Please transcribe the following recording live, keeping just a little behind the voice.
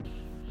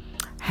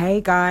Hey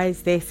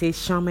guys, this is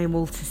Charmaine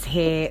Walters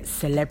here,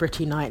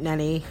 celebrity night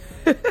nanny,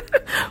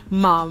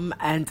 mum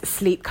and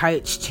sleep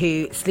coach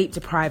to sleep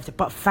deprived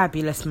but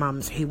fabulous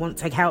mums who want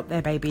to help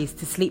their babies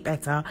to sleep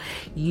better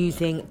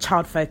using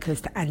child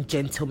focused and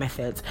gentle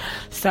methods.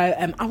 So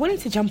I wanted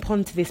to jump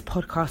onto this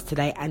podcast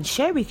today and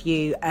share with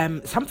you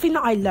something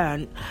that I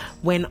learned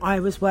when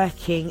I was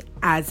working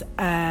as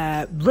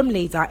a room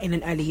leader in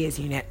an early years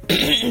unit.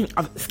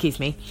 Excuse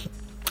me.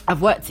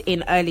 I've worked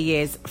in early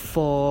years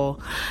for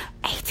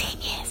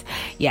 18 years.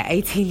 Yeah,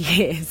 18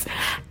 years.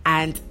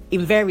 And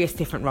in various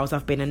different roles.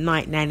 I've been a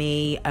night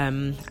nanny,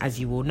 as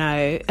you all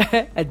know,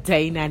 a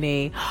day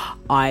nanny.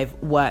 I've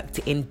worked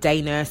in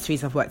day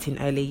nurseries. I've worked in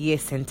early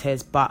years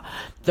centres. But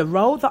the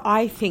role that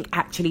I think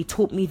actually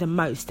taught me the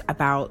most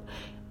about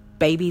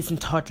babies and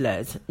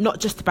toddlers,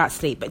 not just about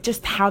sleep, but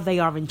just how they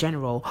are in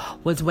general,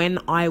 was when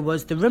I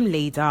was the room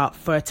leader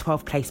for a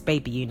 12-place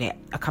baby unit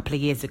a couple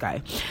of years ago.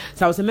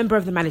 So I was a member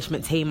of the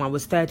management team. I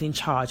was third in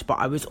charge, but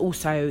I was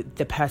also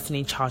the person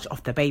in charge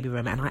of the baby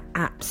room, and I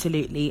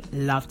absolutely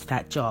loved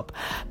that job.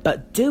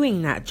 But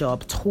doing that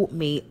job taught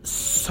me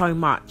so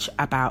much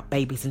about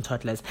babies and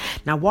toddlers.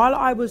 Now, while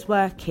I was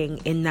working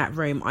in that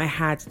room, I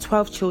had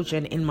 12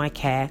 children in my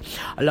care,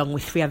 along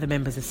with 3 other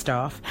members of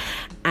staff,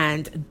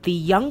 and the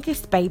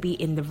youngest baby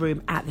in the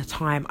room at the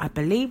time, I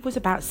believe, was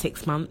about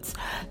 6 months.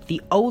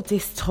 The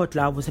oldest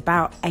toddler was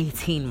about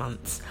 18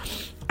 months.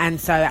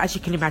 And so, as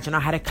you can imagine, I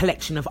had a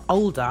collection of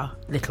older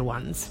little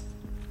ones,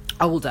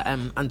 older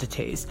under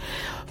 2s.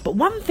 But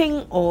one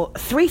thing or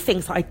 3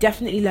 things that I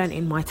definitely learned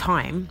in my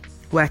time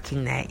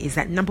working there is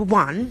that, number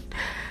one,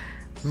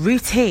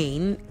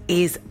 routine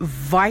is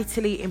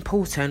vitally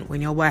important when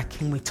you're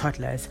working with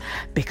toddlers,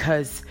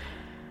 because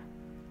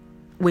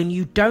when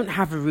you don't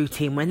have a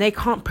routine, when they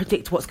can't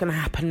predict what's going to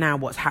happen now,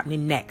 what's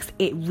happening next,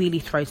 it really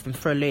throws them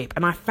for a loop.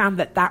 And I found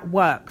that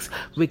works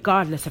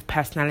regardless of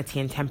personality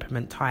and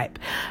temperament type.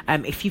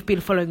 If you've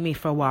been following me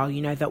for a while,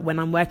 you know that when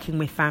I'm working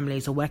with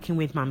families or working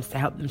with mums to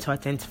help them to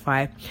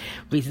identify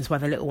reasons why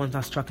the little ones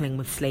are struggling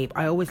with sleep,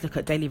 I always look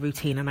at daily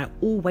routine, and I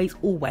always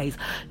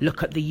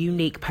look at the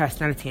unique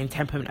personality and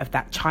temperament of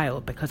that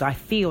child, because I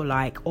feel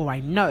like, or I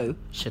know,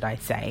 should I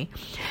say,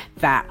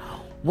 that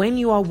when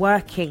you are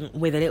working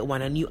with a little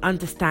one and you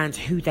understand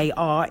who they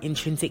are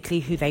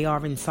intrinsically, who they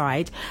are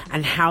inside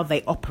and how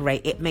they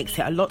operate, it makes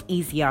it a lot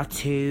easier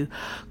to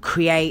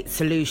create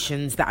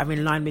solutions that are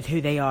in line with who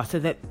they are, so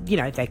that, you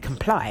know, they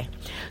comply.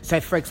 So,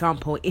 for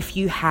example, if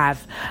you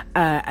have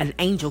an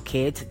angel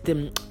kid,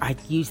 then I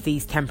use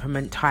these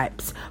temperament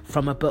types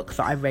from a book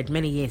that I read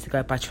many years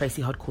ago by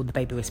Tracy Hodd called The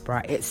Baby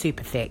Whisperer. It's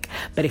super thick,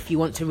 but if you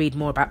want to read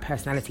more about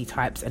personality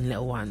types and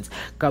little ones,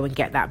 go and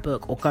get that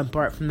book, or go and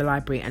borrow it from the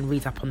library and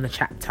read up on the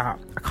chapter.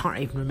 I can't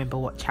even remember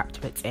what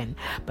chapter it's in,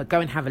 but go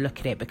and have a look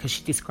at it, because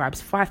she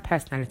describes 5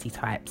 personality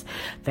types.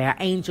 They are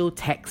angel,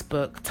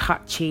 textbook,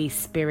 touchy,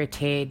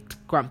 spirited,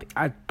 grumpy.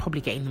 I'm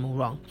probably getting them all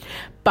wrong,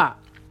 but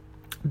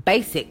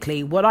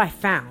basically what I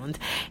found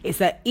is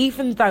that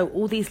even though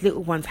all these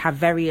little ones have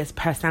various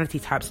personality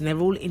types and they're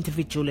all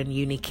individual and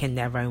unique in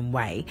their own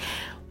way,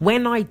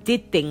 when I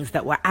did things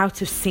that were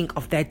out of sync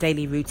of their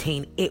daily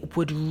routine, it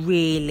would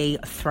really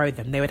throw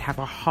them. They would have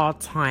a hard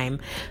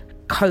time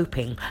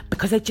coping,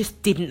 because they just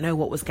didn't know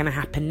what was going to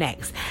happen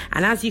next.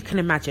 And as you can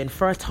imagine,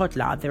 for a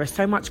toddler, there is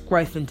so much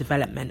growth and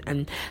development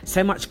and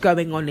so much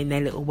going on in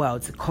their little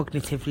worlds,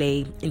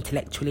 cognitively,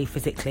 intellectually,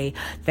 physically.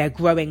 They're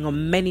growing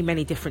on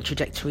many different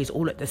trajectories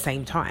all at the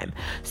same time.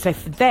 So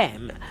for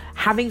them,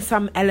 having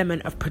some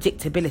element of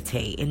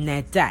predictability in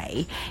their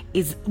day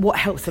is what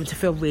helps them to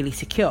feel really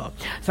secure.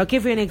 So I'll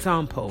give you an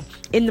example.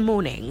 In the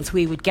mornings,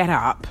 we would get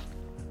up.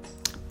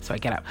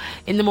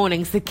 In the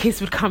mornings, the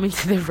kids would come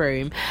into the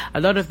room.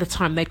 A lot of the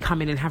time, they'd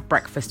come in and have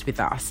breakfast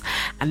with us.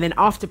 And then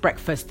after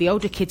breakfast, the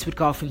older kids would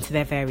go off into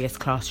their various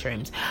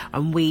classrooms.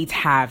 And we'd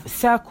have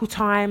circle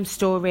time,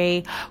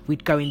 story.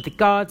 We'd go in the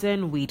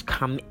garden. We'd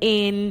come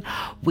in.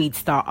 We'd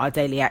start our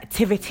daily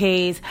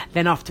activities.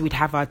 Then after we'd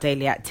have our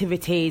daily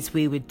activities,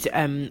 we would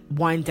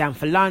wind down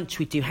for lunch.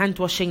 We'd do hand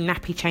washing,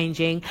 nappy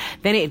changing.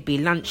 Then it'd be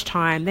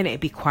lunchtime. Then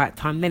it'd be quiet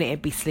time. Then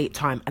it'd be sleep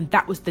time. And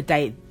that was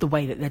the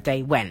way that the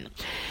day went.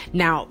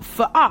 Now,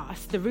 for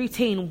us, the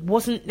routine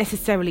wasn't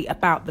necessarily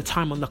about the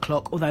time on the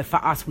clock, although for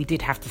us, we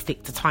did have to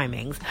stick to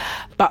timings.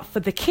 But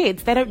for the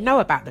kids, they don't know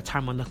about the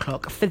time on the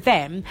clock. For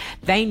them,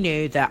 they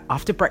knew that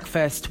after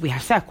breakfast, we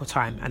have circle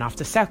time. And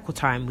after circle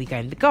time, we go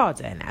in the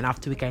garden. And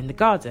after we go in the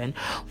garden,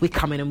 we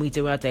come in and we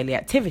do our daily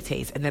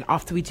activities. And then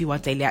after we do our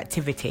daily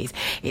activities,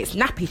 it's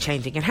nappy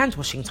changing and hand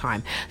washing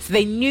time. So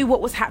they knew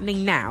what was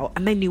happening now,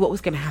 and they knew what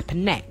was going to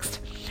happen next.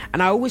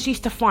 And I always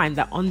used to find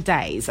that on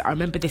days, I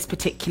remember this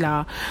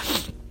particular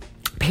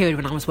period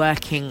when I was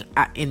working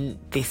in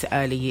this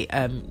early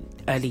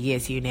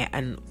years unit,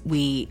 and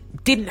we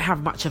didn't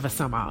have much of a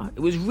summer.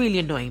 It was really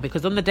annoying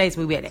because on the days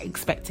we would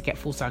expect to get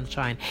full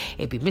sunshine,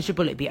 it'd be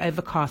miserable, it'd be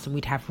overcast, and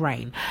we'd have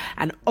rain.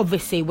 And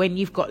obviously when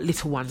you've got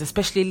little ones,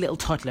 especially little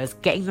toddlers,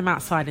 getting them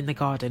outside in the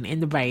garden in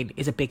the rain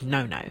is a big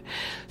no-no.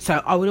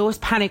 So I would always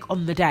panic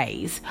on the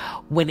days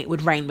when it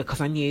would rain because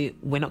I knew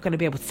we're not going to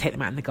be able to take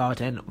them out in the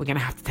garden. We're going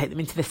to have to take them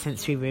into the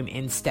sensory room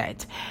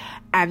instead.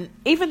 And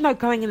even though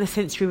going in the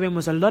sensory room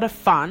was a lot of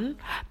fun,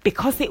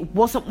 because it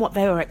wasn't what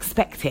they were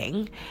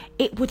expecting,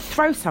 it would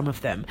throw some of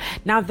them.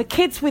 Now, the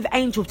kids with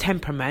angel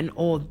temperament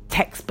or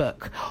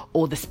textbook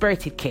or the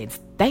spirited kids,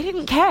 they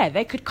didn't care.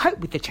 They could cope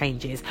with the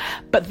changes.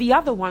 But the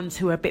other ones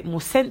who are a bit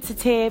more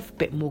sensitive, a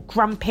bit more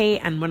grumpy,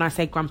 and when I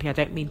say grumpy, I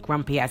don't mean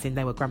grumpy as in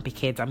they were grumpy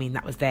kids. I mean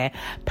that was their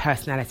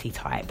personality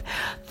type.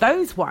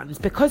 Those ones,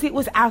 because it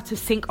was out of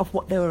sync of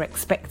what they were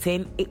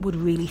expecting, it would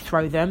really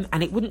throw them.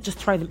 And it wouldn't just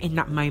throw them in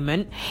that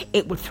moment.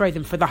 It would throw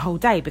them for the whole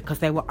day because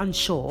they were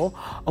unsure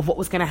of what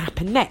was going to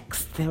happen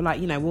next. They were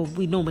like, well,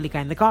 we normally go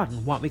in the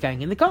garden. Why aren't we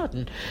going in the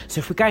garden? So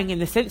if we're going in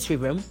the sensory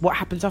room, what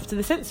happens after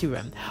the sensory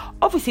room?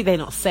 Obviously, they're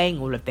not saying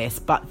all of this,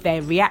 but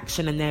their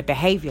reaction and their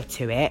behaviour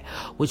to it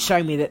would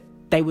show me that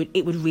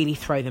it would really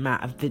throw them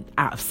out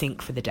of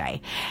sync for the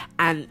day.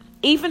 And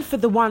even for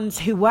the ones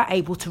who were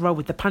able to roll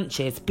with the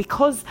punches,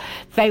 because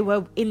they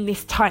were in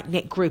this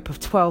tight-knit group of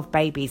 12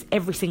 babies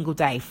every single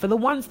day, for the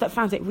ones that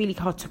found it really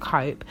hard to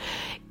cope,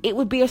 it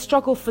would be a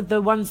struggle for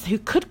the ones who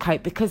could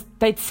cope because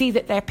they'd see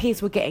that their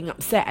peers were getting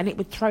upset and it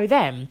would throw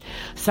them.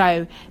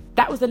 So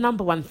that was the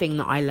number one thing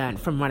that I learned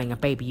from running a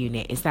baby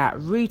unit, is that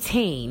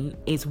routine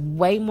is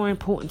way more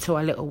important to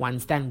our little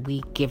ones than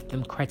we give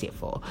them credit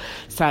for.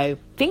 So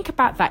think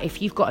about that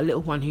if you've got a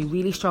little one who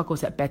really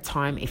struggles at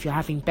bedtime, if you're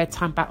having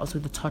bedtime battles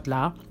with a toddler.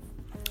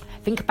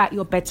 Think about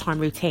your bedtime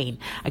routine.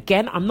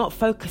 Again, I'm not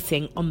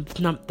focusing on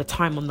the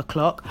time on the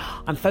clock.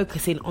 I'm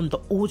focusing on the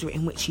order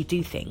in which you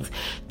do things.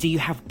 Do you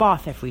have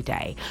bath every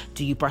day?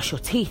 Do you brush your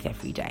teeth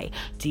every day?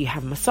 Do you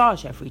have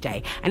massage every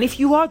day? And if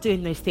you are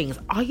doing those things,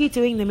 are you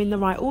doing them in the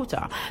right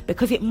order?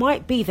 Because it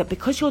might be that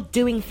because you're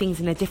doing things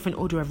in a different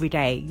order every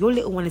day, your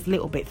little one is a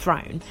little bit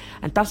thrown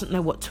and doesn't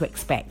know what to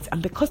expect.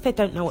 And because they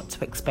don't know what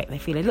to expect, they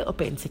feel a little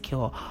bit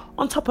insecure.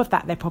 On top of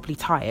that, they're probably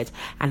tired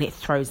and it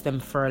throws them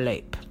for a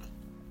loop.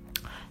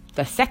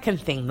 The second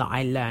thing that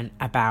I learned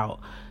about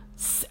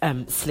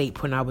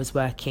sleep when I was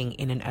working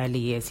in an early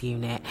years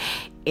unit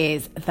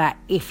is that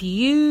if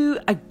you,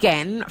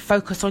 again,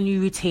 focus on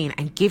your routine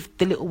and give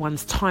the little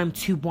ones time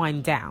to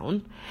wind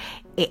down,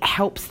 it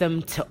helps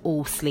them to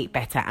all sleep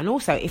better. And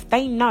also, if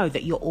they know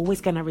that you're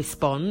always going to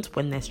respond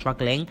when they're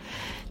struggling,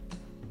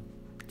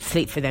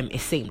 sleep for them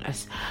is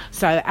seamless.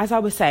 So as I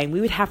was saying,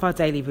 we would have our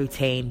daily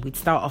routine. We'd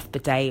start off the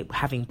day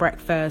having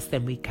breakfast,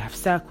 then we'd have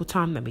circle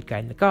time, then we'd go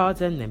in the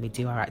garden, then we'd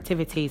do our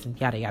activities and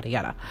yada yada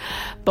yada.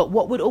 But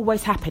what would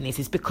always happen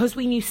is because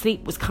we knew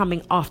sleep was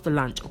coming after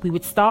lunch, we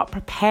would start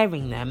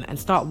preparing them and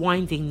start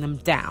winding them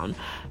down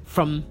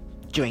from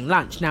during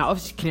lunch. Now,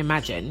 obviously you can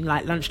imagine,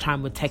 like,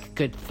 lunchtime would take a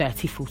good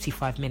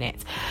 30-45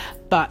 minutes,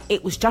 but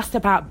it was just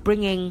about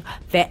bringing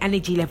their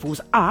energy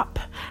levels up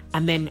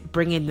and then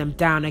bringing them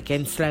down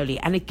again slowly,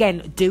 and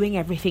again doing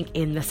everything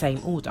in the same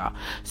order.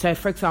 So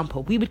for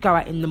example, we would go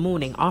out in the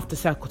morning after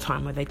circle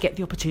time where they'd get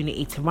the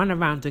opportunity to run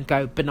around and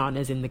go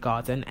bananas in the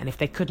garden, and if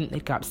they couldn't,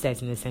 they'd go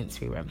upstairs in the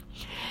sensory room.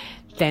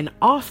 Then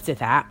after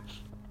that,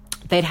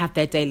 they'd have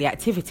their daily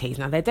activities.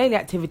 Now, their daily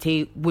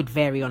activity would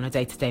vary on a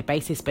day-to-day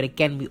basis, but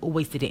again, we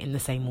always did it in the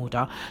same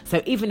order.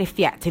 So even if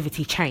the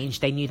activity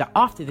changed, they knew that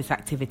after this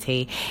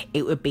activity,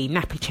 it would be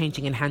nappy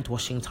changing and hand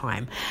washing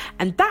time.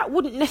 And that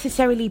wouldn't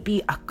necessarily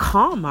be a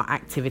calmer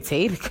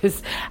activity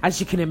because, as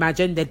you can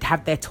imagine, they'd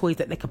have their toys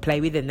that they could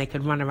play with and they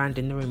could run around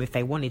in the room if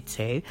they wanted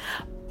to.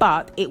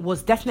 But it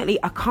was definitely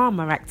a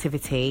calmer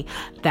activity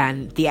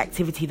than the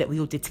activity that we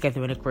all did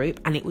together in a group,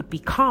 and it would be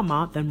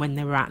calmer than when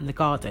they were out in the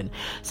garden.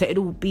 So it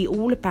will be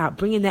all about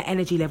bringing their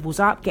energy levels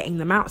up, getting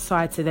them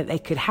outside so that they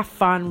could have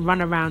fun,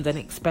 run around and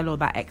expel all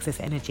that excess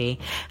energy,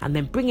 and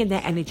then bringing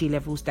their energy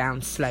levels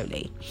down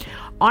slowly.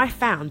 I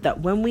found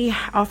that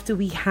after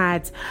we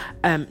had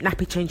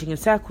nappy changing and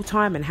circle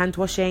time and hand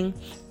washing,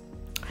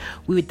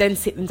 we would then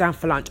sit them down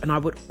for lunch, and I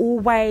would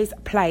always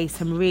play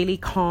some really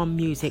calm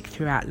music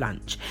throughout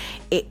lunch.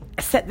 It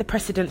set the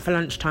precedent for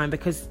lunchtime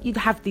because you'd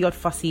have the odd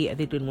fussy eater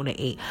they didn't want to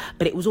eat,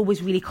 but it was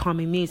always really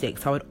calming music,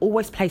 so I would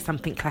always play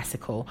something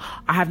classical.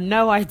 I have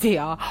no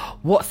idea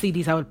what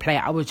CDs I would play.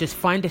 I would just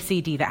find a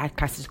CD that had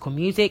classical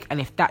music,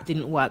 and if that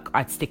didn't work,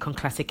 I'd stick on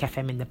Classic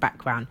FM in the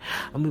background,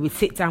 and we would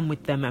sit down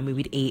with them and we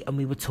would eat and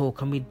we would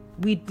talk, and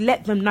we'd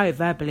let them know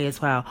verbally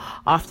as well.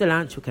 After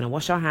lunch, we're going to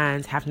wash our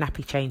hands, have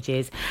nappy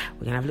changes,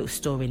 we're going to have a little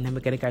story, and then we're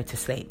going to go to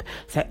sleep.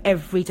 So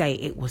every day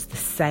it was the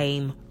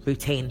same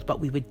routine, but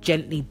we would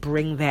gently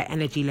bring their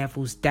energy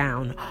levels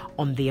down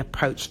on the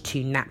approach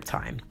to nap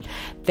time.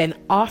 Then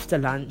after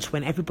lunch,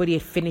 when everybody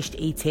had finished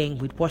eating,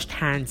 we'd washed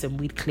hands and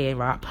we'd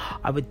clear up,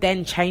 I would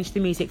then change the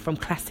music from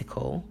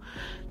classical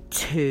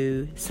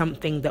to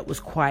something that was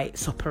quite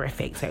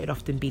soporific. So it would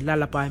often be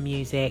lullaby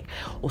music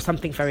or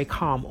something very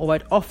calm, or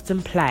I'd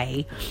often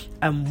play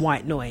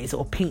white noise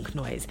or pink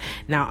noise.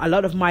 Now, a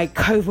lot of my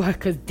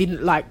co-workers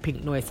didn't like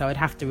pink noise, so I'd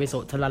have to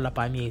resort to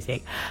lullaby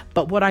music.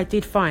 But what I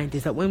did find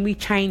is that when we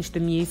changed the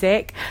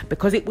music,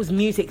 because it was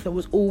music that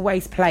was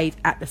always played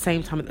at the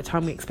same time, at the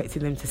time we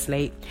expected them to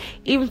sleep,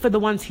 even for the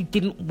ones who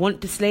didn't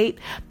want to sleep,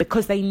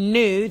 because they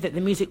knew that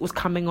the music was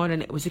coming on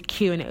and it was a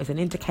cue and it was an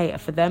indicator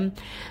for them,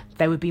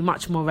 they would be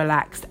much more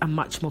relaxed and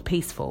much more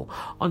peaceful.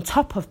 On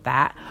top of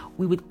that,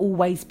 we would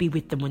always be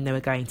with them when they were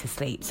going to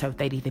sleep. So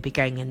they'd either be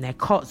going in their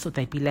cots or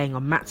they'd be laying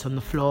on mats on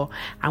the floor,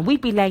 and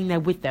we'd be laying there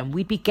with them.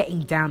 We'd be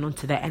getting down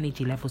onto their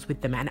energy levels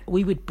with them, and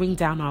we would bring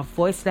down our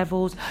voice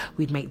levels.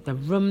 We'd make the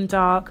room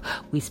dark.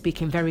 We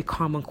speak in very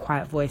calm and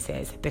quiet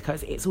voices,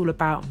 because it's all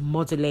about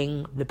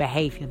modelling the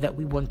behaviour that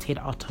we wanted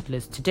our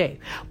toddlers to do.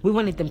 We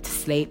wanted them to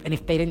sleep, and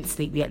if they didn't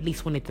sleep, we at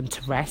least wanted them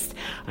to rest,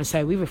 and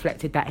so we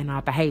reflected that in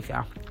our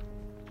behaviour.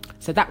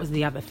 So that was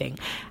the other thing.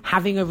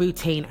 Having a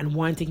routine and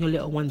winding your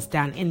little ones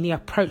down in the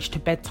approach to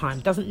bedtime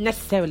doesn't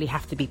necessarily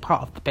have to be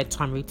part of the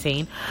bedtime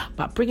routine,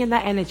 but bringing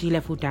that energy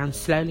level down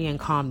slowly and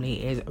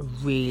calmly is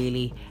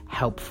really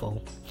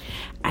helpful.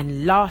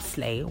 And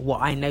lastly,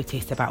 what I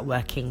noticed about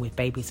working with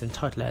babies and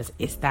toddlers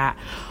is that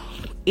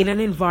in an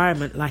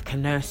environment like a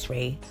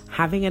nursery,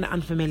 having an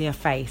unfamiliar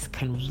face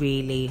can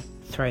really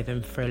throw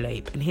them for a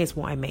loop. And here's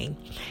what I mean.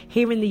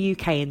 Here in the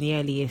UK, in the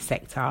early years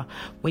sector,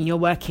 when you're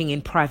working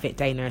in private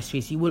day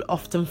nurseries, you will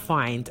often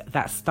find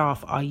that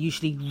staff are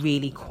usually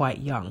really quite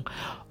young.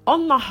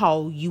 On the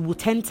whole, you will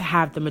tend to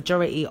have the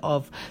majority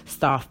of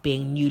staff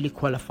being newly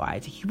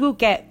qualified. You will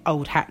get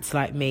old hats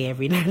like me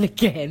every now and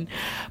again,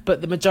 but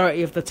the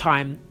majority of the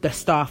time, the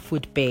staff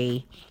would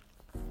be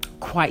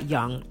quite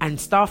young, and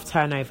staff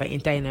turnover in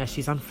day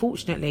nurseries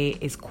unfortunately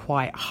is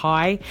quite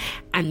high,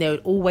 and there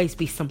would always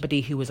be somebody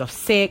who was off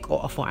sick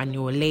or off on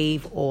annual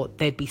leave, or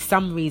there'd be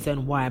some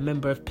reason why a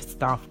member of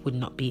staff would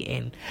not be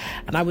in.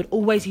 And I would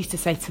always used to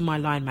say to my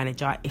line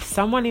manager, if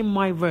someone in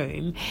my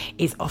room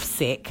is off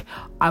sick,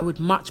 I would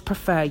much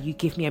prefer you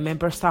give me a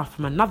member of staff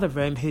from another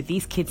room who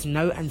these kids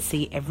know and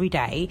see every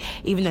day,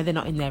 even though they're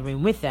not in their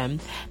room with them,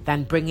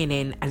 than bringing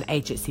in an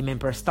agency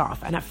member of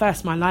staff. And at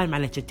first my line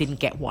manager didn't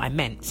get what I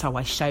meant, so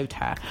I showed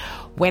her.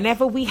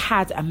 Whenever we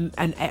had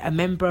a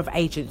member of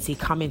agency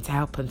come in to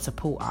help and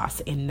support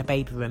us in the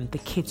baby room, the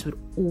kids would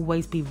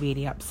always be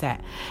really upset,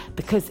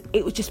 because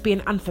it would just be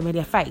an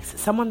unfamiliar face,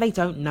 someone they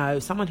don't know,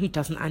 someone who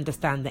doesn't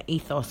understand the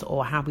ethos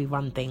or how we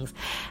run things.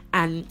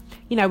 And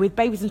you know, with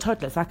babies and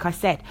toddlers, like I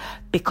said,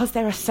 because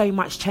there are so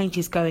much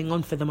changes going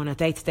on for them on a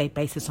day-to-day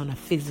basis on a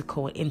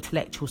physical,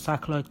 intellectual,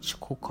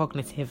 psychological,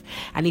 cognitive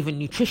and even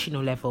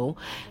nutritional level,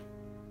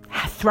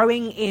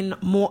 throwing in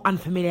more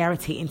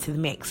unfamiliarity into the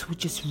mix would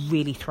just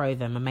really throw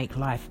them and make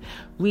life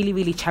really,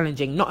 really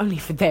challenging, not only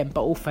for them,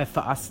 but also for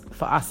us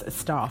as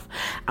staff.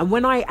 And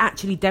when I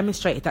actually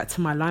demonstrated that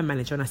to my line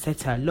manager and I said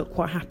to her, look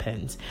what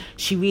happened,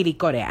 she really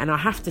got it. And I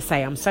have to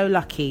say, I'm so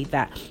lucky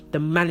that the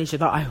manager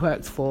that I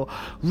worked for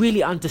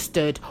really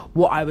understood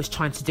what I was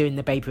trying to do in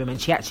the baby room, and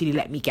she actually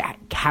let me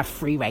have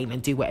free reign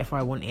and do whatever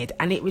I wanted.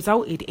 And it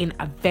resulted in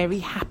a very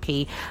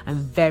happy and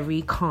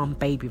very calm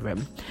baby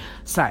room.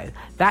 So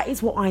that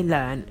is what I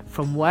learned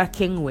from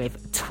working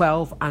with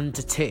 12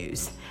 under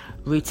 2s.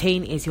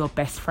 Routine is your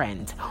best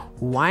friend.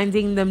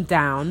 Winding them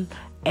down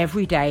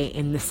every day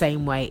in the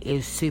same way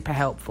is super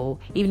helpful.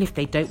 Even if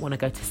they don't want to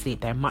go to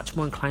sleep, they're much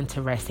more inclined to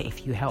rest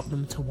if you help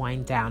them to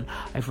wind down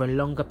over a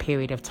longer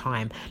period of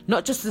time,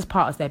 not just as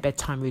part of their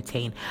bedtime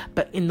routine,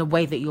 but in the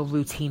way that your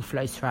routine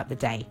flows throughout the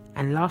day.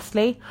 And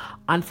lastly,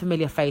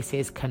 unfamiliar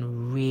faces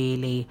can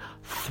really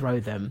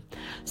throw them.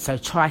 So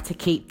try to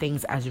keep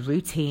things as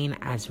routine,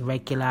 as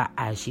regular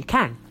as you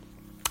can.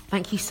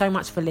 Thank you so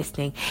much for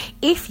listening.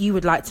 If you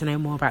would like to know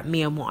more about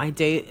me and what I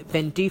do,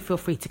 then do feel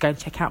free to go and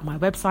check out my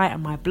website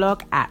and my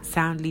blog at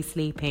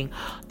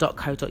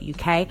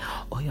soundlysleeping.co.uk,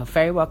 or you're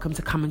very welcome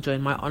to come and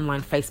join my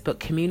online Facebook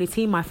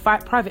community, my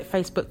private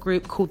Facebook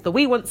group called the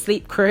We Want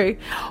Sleep Crew.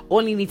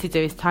 All you need to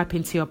do is type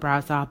into your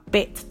browser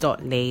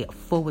bit.ly/We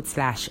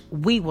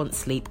Want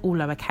Sleep, all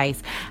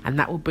lowercase, and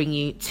that will bring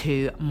you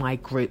to my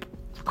group.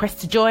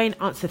 Request to join,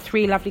 answer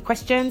 3 lovely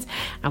questions,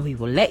 and we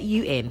will let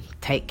you in.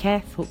 Take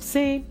care. Talk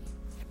soon.